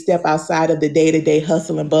always step outside of the day to day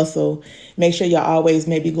hustle and bustle. Make sure you're always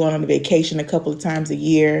maybe going on a vacation a couple of times a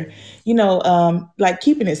year, like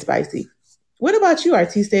keeping it spicy. What about you,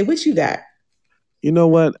 Artiste? What you got? You know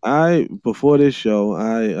what? Before this show,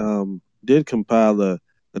 I did compile a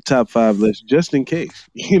top 5 list just in case.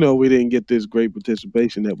 We didn't get this great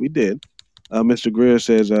participation that we did. Mr. Greer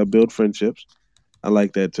says build friendships. I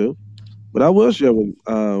like that too. But I will share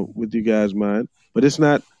with you guys mine. But it's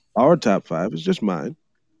not our top five. It's just mine.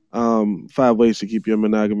 Five ways to keep your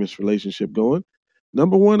monogamous relationship going.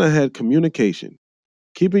 Number one, I had communication.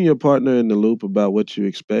 Keeping your partner in the loop about what you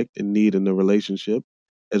expect and need in the relationship,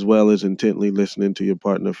 as well as intently listening to your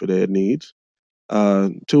partner for their needs.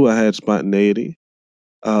 Two, I had spontaneity.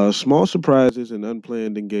 Small surprises and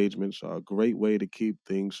unplanned engagements are a great way to keep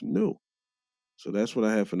things new. So that's what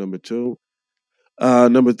I have for number two.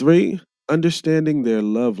 Number three, understanding their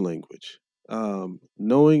love language.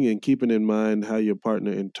 Knowing and keeping in mind how your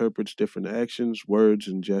partner interprets different actions, words,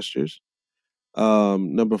 and gestures.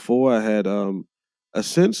 Number four, I had a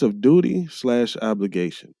sense of duty slash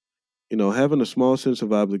obligation. Having a small sense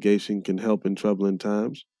of obligation can help in troubling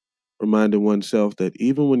times, reminding oneself that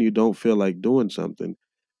even when you don't feel like doing something,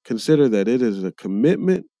 consider that it is a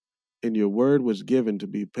commitment and your word was given to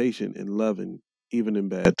be patient and loving even in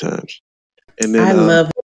bad times. And then I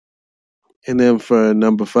love for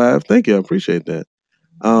number five, thank you, I appreciate that.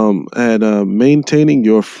 At maintaining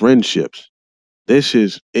your friendships. This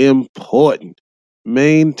is important.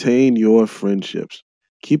 Maintain your friendships.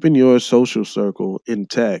 Keeping your social circle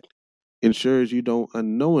intact ensures you don't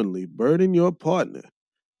unknowingly burden your partner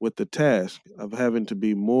with the task of having to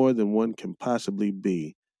be more than one can possibly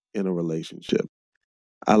be in a relationship.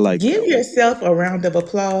 I like Give that one. yourself a round of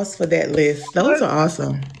applause for that list. Those What? are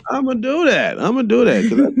awesome. I'm gonna do that. I'm gonna do that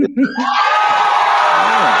because I did that.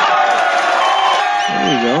 Yeah.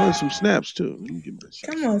 There you go, and some snaps too. Let me give this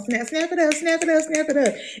some Come snaps. on, snap it up, snap it up, snap it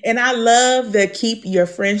up. And I love the keep your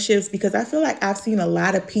friendships because I feel like I've seen a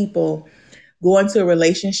lot of people go into a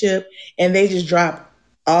relationship and they just drop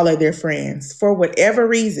all of their friends for whatever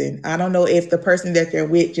reason. I don't know if the person that they're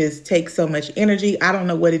with just takes so much energy. I don't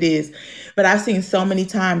know what it is. But I've seen so many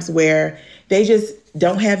times where they just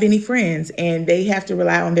don't have any friends and they have to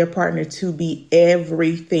rely on their partner to be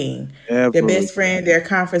everything. Their Every best friend, their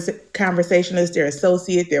conversationalist, their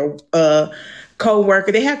associate, their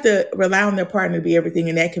co-worker. They have to rely on their partner to be everything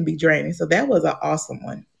and that can be draining. So that was an awesome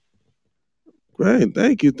one. great.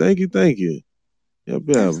 Thank you. Thank you. Thank you. Yep,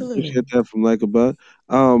 yeah. Absolutely. Appreciate that from like about.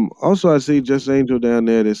 Also I see Just Angel down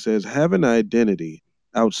there that says have an identity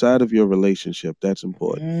outside of your relationship. That's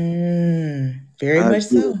important. Very I much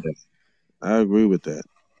agree with so. that. I agree with that.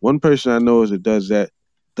 One person I know is that does that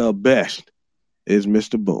the best is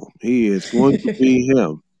Mr. Boom. He is going to be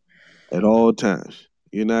him at all times.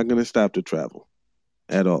 You're not going to stop to travel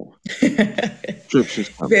at all. Trips is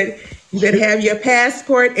you coming. better you better have your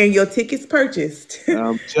passport and your tickets purchased,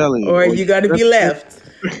 I'm telling you. or Or you're gonna be left.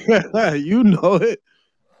 you know it.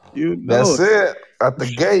 You know That's it. it. At the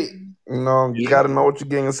gate, you got to know what you're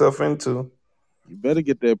getting yourself into. You better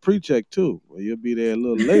get that pre-check too, or you'll be there a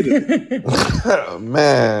little later.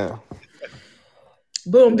 Man,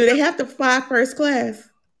 Boom. Do they have to fly first class?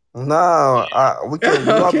 no, we can. We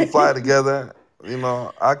don't have to Okay. fly together.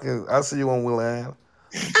 I can. I see you when we land.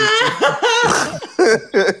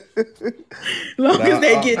 Long as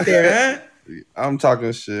they Nah, get there, huh? I'm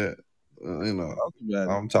talking shit. Talk about it,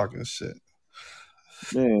 I'm talking shit.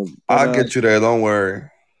 man. But I'll get you there. Don't worry. All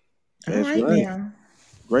that's right right. now.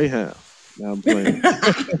 Greyhound. Now I'm playing.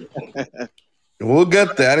 We'll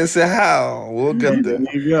get there. I didn't say how. We'll get There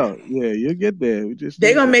there. you go. Yeah, you'll get there. We just They're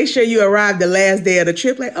need gonna make sure you arrive the last day of the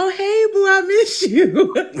trip, like, oh hey boo, I miss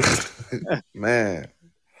you. Man,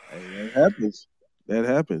 Hey, that happens. That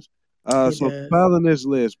happens. It So does. compiling this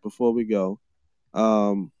list before we go,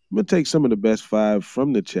 I'm gonna take some of the best five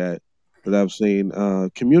from the chat that I've seen.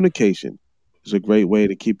 Communication is a great way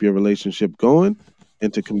to keep your relationship going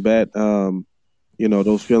and to combat,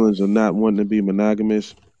 those feelings of not wanting to be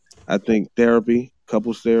monogamous. I think therapy,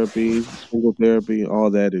 couples therapy, single therapy, all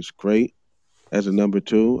that is great as a number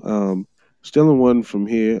two. Stealing one from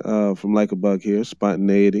here, from like a bug here,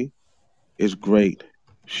 spontaneity is great.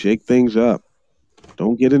 Shake things up.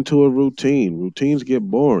 Don't get into a routine. Routines get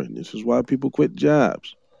boring. This is why people quit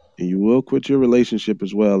jobs. And you will quit your relationship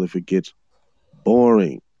as well if it gets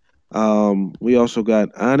boring. We also got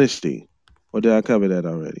honesty. Or did I cover that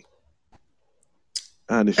already?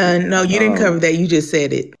 Honesty. No, you didn't cover that. You just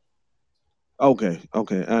said it. Okay.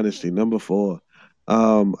 Honesty. Number four.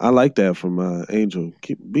 I like that from Angel.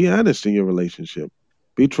 Be honest in your relationship.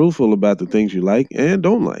 Be truthful about the things you like and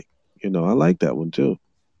don't like. I like that one too.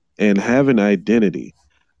 And have an identity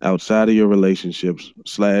outside of your relationships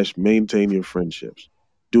slash maintain your friendships.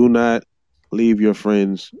 Do not leave your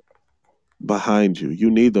friends behind you.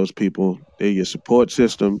 You need those people. They're your support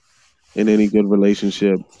system in any good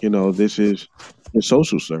relationship. This is your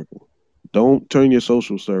social circle. Don't turn your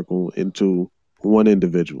social circle into one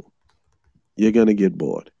individual. You're gonna get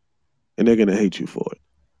bored. and they're gonna hate you for it.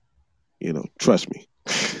 Trust me.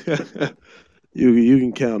 You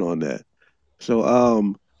can count on that.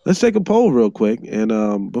 So let's take a poll real quick,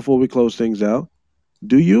 and before we close things out,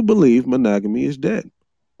 do you believe monogamy is dead,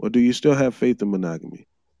 or do you still have faith in monogamy?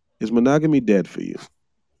 Is monogamy dead for you?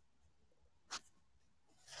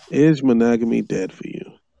 Is monogamy dead for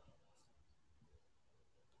you?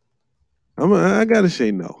 I gotta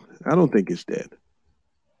say no. I don't think it's dead.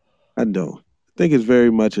 I don't. I think it's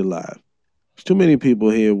very much alive. There's too many people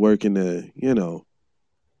here working to,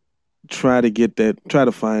 try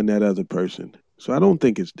to find that other person. So I don't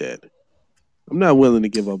think it's dead. I'm not willing to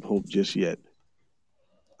give up hope just yet.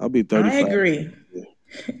 I'll be 35. I agree.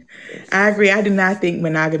 I agree. I do not think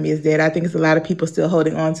monogamy is dead. I think it's a lot of people still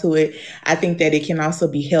holding on to it. I think that it can also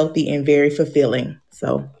be healthy and very fulfilling.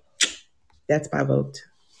 So that's my vote.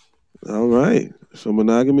 All right. So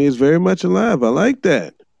monogamy is very much alive. I like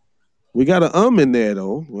that. We got an in there,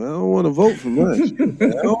 though. Well, I don't want to vote for much.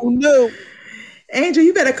 I don't know. Angel,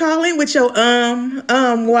 you better call in with your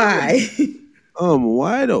why?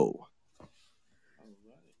 Why though?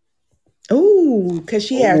 Ooh, because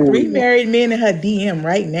she has 3 married men in her DM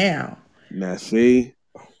right now. Now, see?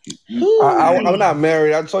 I'm not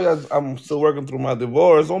married. I told you I'm still working through my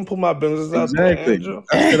divorce. Don't put my business out there, Angel.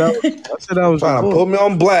 I said I was trying to put me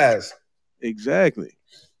on blast. Exactly.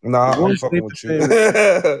 Nah, I'm fucking with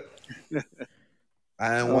you.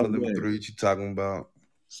 I ain't one of them 3 you talking about.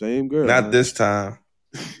 Same girl. Not this time.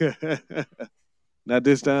 Not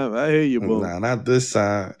this time. I hear you, bro. Nah, not this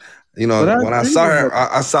time. When I saw her,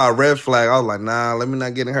 I saw a red flag. I was like, nah, let me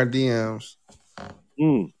not get in her DMs.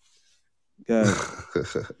 God.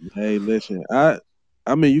 Hey, listen. I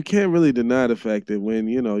mean, you can't really deny the fact that when,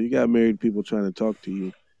 you got married people trying to talk to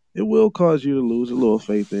you, it will cause you to lose a little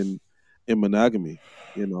faith in monogamy.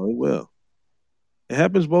 It will. It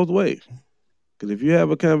happens both ways. Because if you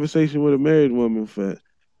have a conversation with a married woman for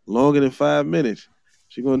longer than 5 minutes,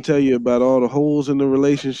 she's going to tell you about all the holes in the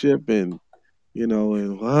relationship and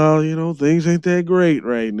things ain't that great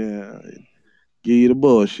right now. And give you the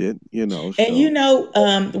bullshit, And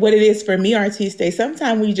what it is for me, Artiste,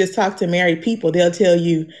 sometimes when you just talk to married people, they'll tell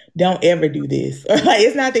you, don't ever do this. Or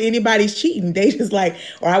it's not that anybody's cheating. They just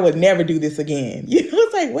or I would never do this again.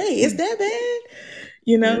 It's like, wait, is that bad?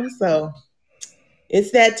 Yeah. So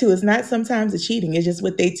it's that too. It's not sometimes the cheating. It's just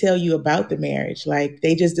what they tell you about the marriage. Like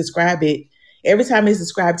they just describe it. Every time it's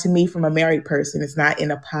described to me from a married person, it's not in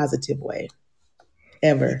a positive way.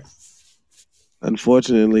 Ever.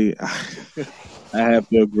 Unfortunately, I have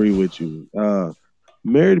to agree with you.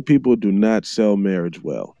 Married people do not sell marriage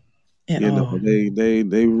well. At all.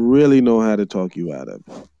 They really know how to talk you out of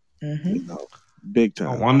it. Mm-hmm. Big time.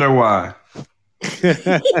 I wonder why.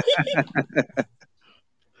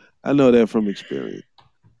 I know that from experience.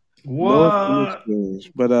 What?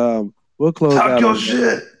 But we'll close out.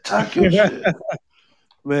 Talk your shit.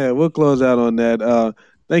 Man, we'll close out on that.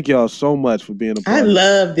 Thank y'all so much for being a part. I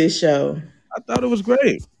love this show. I thought it was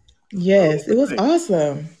great. Yes, it was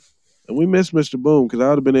awesome. And we missed Mr. Boom because I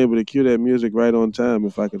would have been able to cue that music right on time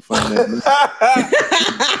if I could find that.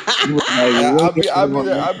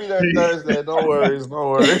 I'll be there Thursday. No worries.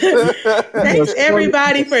 Thanks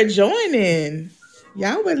everybody for joining.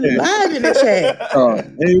 Y'all were live in the chat.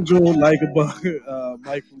 Angel,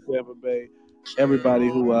 Mike from Tampa Bay, everybody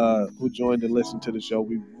who joined and listened to the show.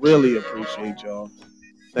 We really appreciate y'all.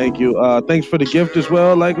 Thank you. Thanks for the gift as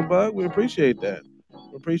well, Like a Bug. We appreciate that.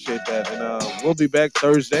 And we'll be back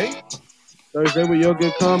Thursday with your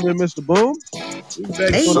good comment, Mr. Boom. We'll be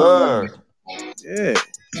back sir. Yeah.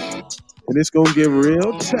 And it's going to get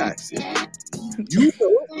real toxic. You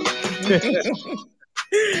know it.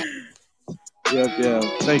 Yep.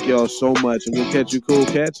 Thank y'all so much. And we'll catch you cool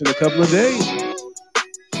cats in a couple of days.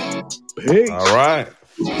 Peace. All right.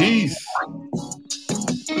 Peace.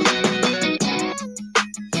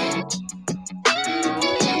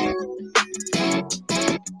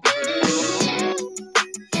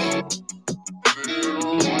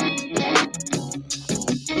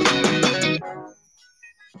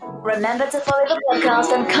 Remember to follow the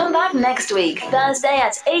podcast and come back next week, Thursday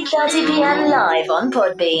at 8:30 p.m. live on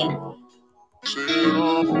Podbean.